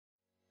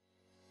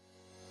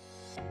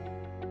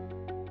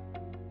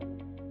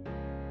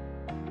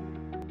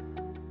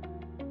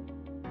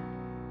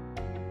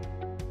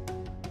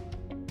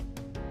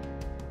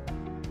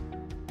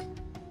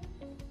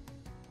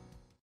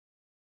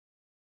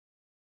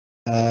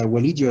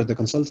Walid, you're the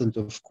consultant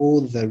of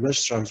call. The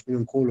registrar who's been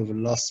on call over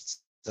the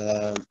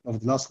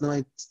last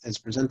night is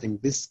presenting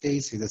this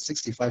case. He's a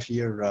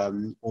 65-year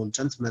old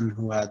gentleman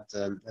who had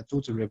a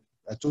total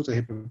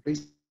hip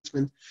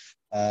replacement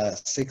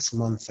 6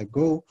 months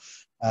ago.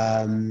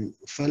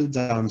 Fell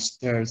down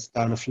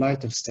a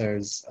flight of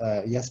stairs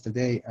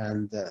yesterday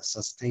and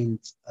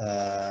sustained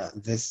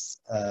this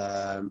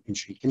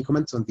injury. Can you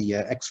comment on the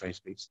X-rays,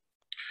 please?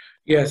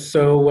 Yes,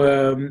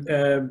 so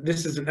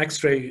this is an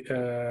X-ray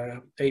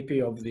AP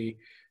of the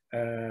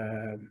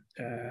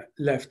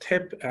left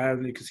hip,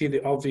 and you can see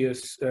the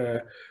obvious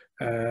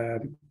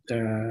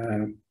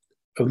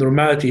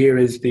abnormality here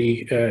is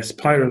the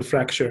spiral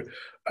fracture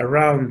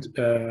around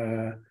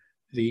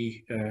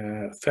the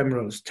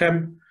femoral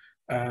stem,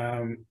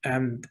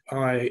 and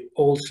I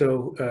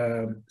also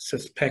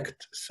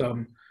suspect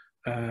some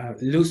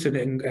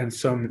loosening and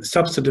some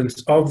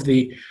subsidence of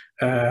the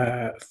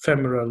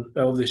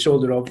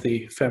shoulder of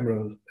the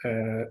femoral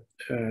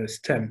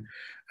stem.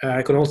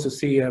 I can also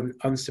see an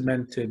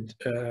uncemented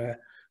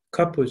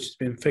cup which has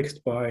been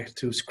fixed by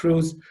 2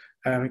 screws.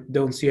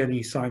 Don't see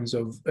any signs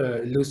of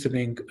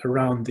loosening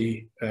around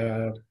the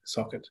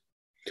socket.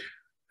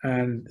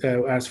 And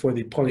as for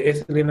the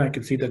polyethylene, I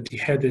can see that the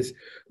head is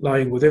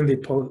lying within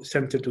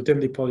centered within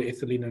the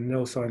polyethylene, and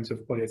no signs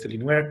of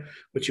polyethylene wear,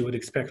 which you would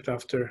expect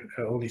after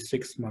only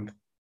 6 months.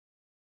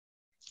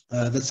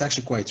 That's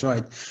actually quite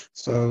right.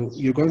 So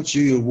you're going to do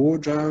your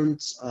ward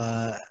rounds.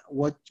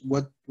 What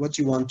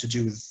do you want to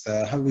do?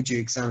 How would you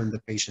examine the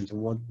patient, and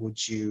what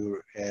would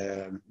you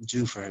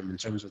do for him in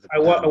terms of the? I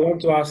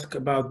want to ask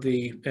about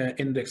the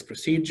index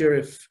procedure,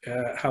 if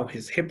how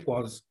his hip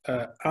was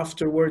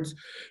afterwards,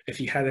 if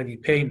he had any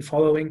pain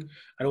following.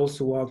 I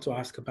also want to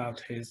ask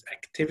about his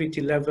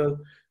activity level,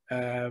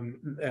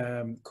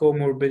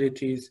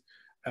 comorbidities,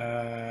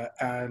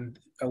 and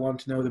I want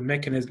to know the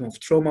mechanism of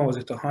trauma. Was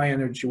it a high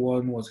energy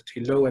one? Was it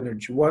a low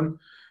energy one?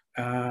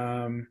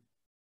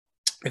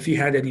 If he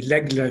had any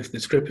leg length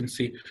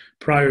discrepancy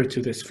prior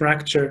to this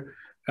fracture,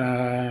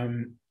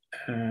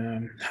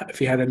 if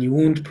he had any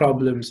wound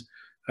problems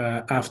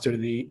after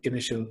the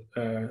initial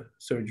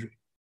surgery.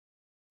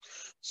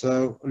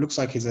 So it looks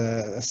like he's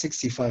a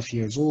 65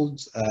 years old,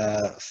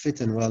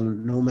 fit and well,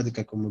 no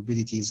medical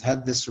comorbidities,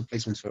 had this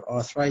replacement for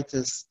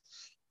arthritis.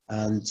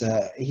 And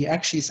he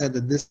actually said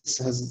that this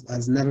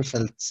has never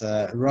felt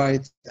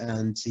right,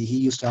 and he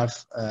used to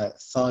have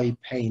thigh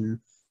pain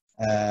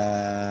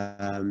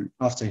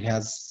after he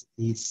has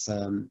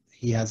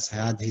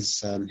had his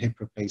hip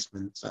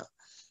replacement.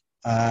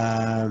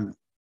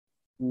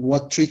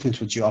 What treatment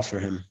would you offer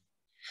him?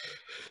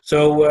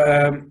 So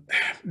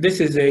this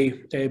is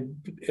a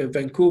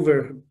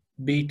Vancouver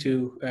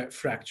B2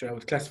 fracture. I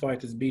would classify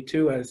it as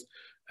B2 as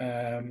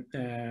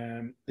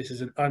this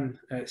is an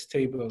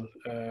unstable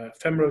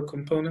femoral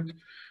component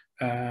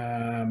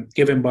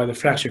given by the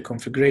fracture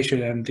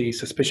configuration and the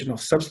suspicion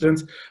of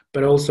subsidence,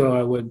 but also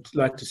I would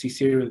like to see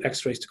serial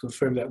x-rays to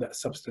confirm that that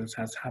subsidence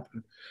has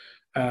happened.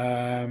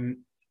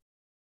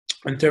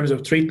 In terms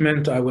of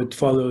treatment, I would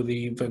follow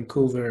the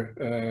Vancouver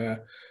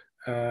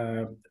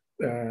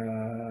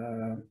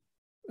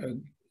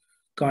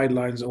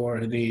guidelines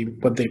or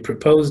what they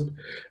proposed,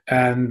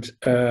 and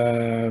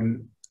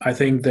I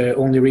think the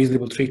only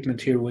reasonable treatment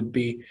here would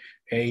be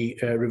a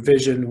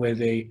revision with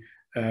a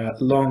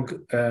long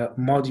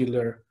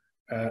modular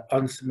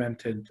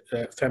uncemented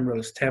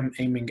femoral stem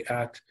aiming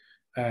at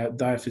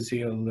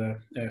diaphyseal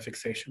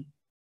fixation.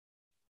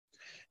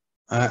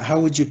 How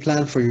would you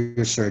plan for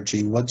your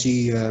surgery? What do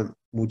you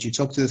would you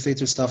talk to the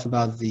theater staff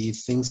about the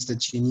things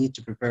that you need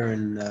to prepare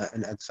in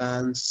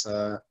advance?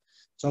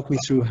 Talk me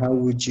through how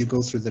would you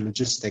go through the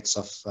logistics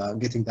of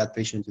getting that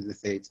patient to the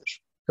theater?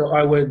 So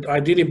I would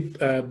ideally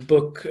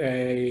book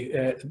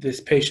this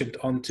patient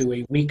onto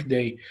a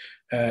weekday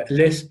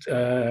list,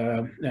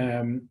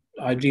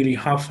 ideally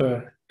half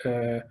a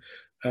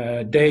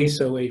day,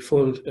 so a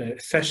full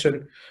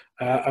session.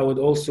 I would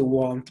also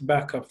want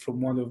backup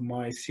from one of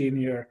my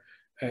senior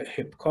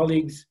hip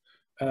colleagues,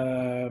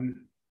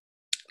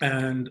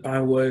 and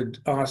I would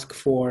ask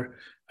for,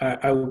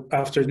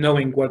 after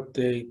knowing what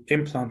the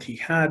implant he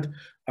had,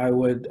 I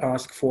would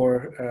ask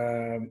for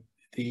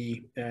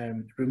the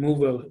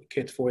removal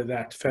kit for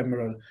that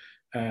femoral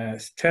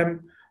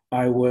stem.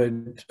 I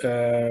would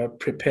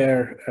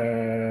prepare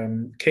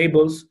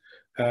cables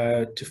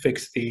to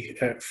fix the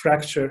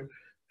fracture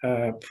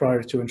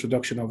prior to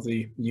introduction of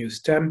the new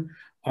stem.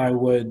 I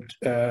would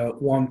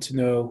want to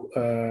know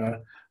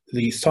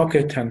the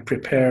socket and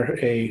prepare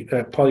a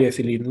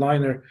polyethylene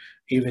liner,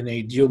 even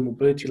a dual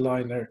mobility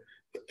liner,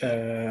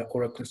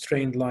 or a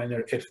constrained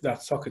liner if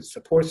that socket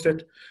supports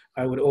it.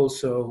 I would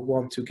also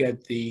want to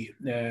get the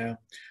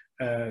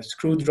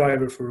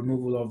screwdriver for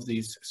removal of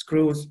these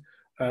screws.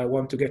 I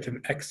want to get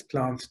an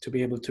X-plant to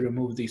be able to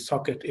remove the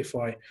socket if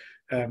I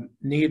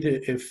need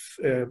it, if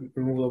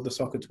removal of the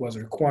socket was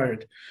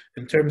required.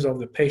 In terms of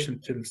the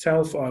patient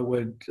himself, I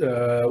would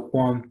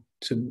want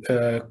to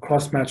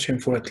cross-match him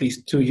for at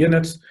least 2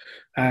 units,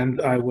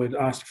 and I would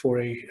ask for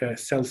a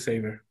cell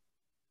saver.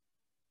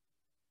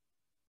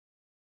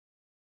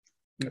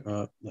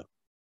 Yeah,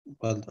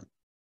 well done.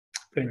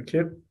 Thank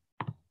you.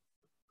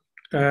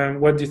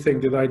 What do you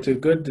think? Did I do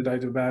good? Did I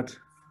do bad?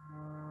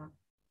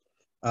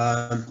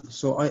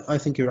 So I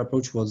think your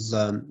approach was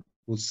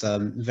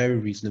very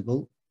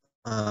reasonable.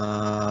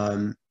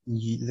 The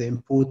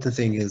important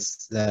thing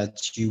is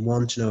that you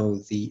want to know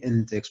the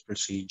index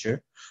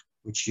procedure,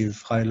 which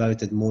you've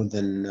highlighted more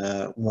than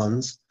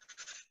once.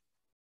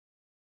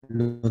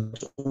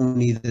 Not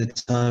only the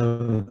time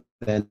of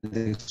the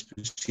index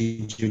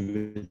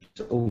procedure,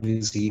 but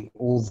obviously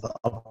all the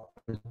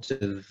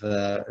operative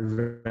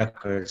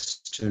records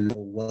to know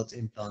what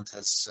implant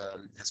has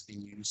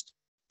been used.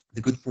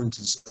 The good point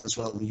is as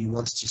well, you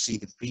want to see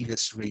the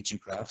previous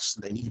radiographs,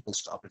 the immediate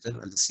post-operative,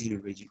 and the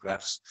serial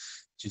radiographs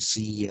to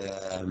see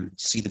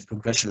the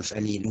progression of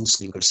any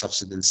loosening or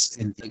subsidence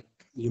in the.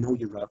 You know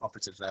your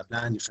operative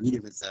plan. You're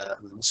familiar with the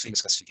most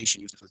famous classification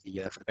used for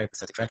the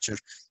peri-prosthetic fracture.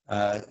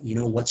 You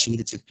know what you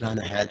needed to plan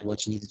ahead,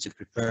 what you needed to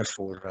prepare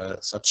for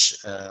such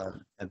a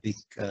big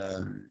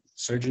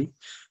surgery.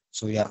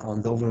 So yeah,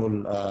 on the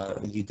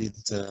overall, you did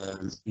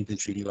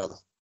really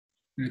well.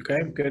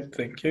 Okay, good.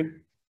 Thank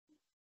you.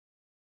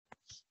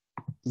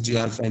 Do you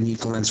have any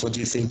comments? What do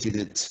you think you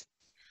did?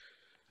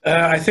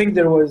 I think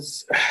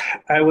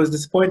I was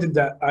disappointed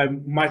that I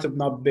might have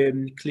not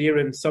been clear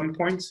in some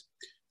points.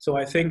 So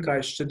I think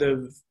I should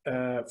have,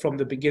 from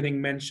the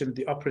beginning, mentioned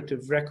the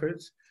operative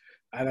records,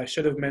 and I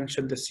should have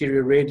mentioned the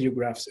serial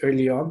radiographs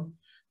early on.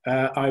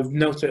 I've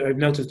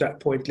noticed that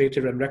point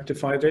later and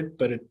rectified it,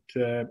 but it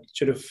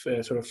should have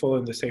sort of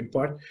fallen the same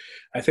part.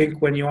 I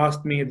think when you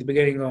asked me at the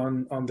beginning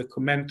on the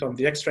comment on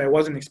the X-ray, I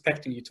wasn't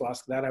expecting you to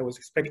ask that. I was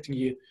expecting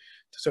you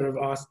to sort of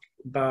ask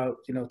about,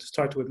 to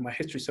start with my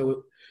history.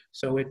 So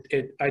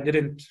I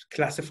didn't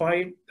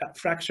classify that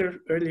fracture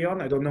early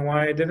on. I don't know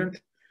why I didn't,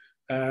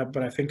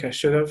 but I think I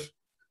should have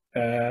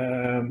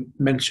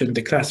mentioned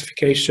the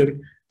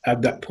classification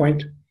at that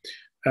point.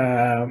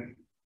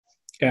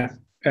 Yeah.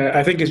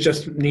 I think it's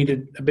just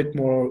needed a bit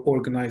more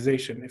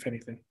organization, if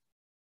anything.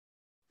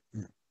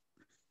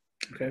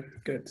 Okay,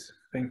 good.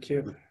 Thank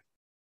you.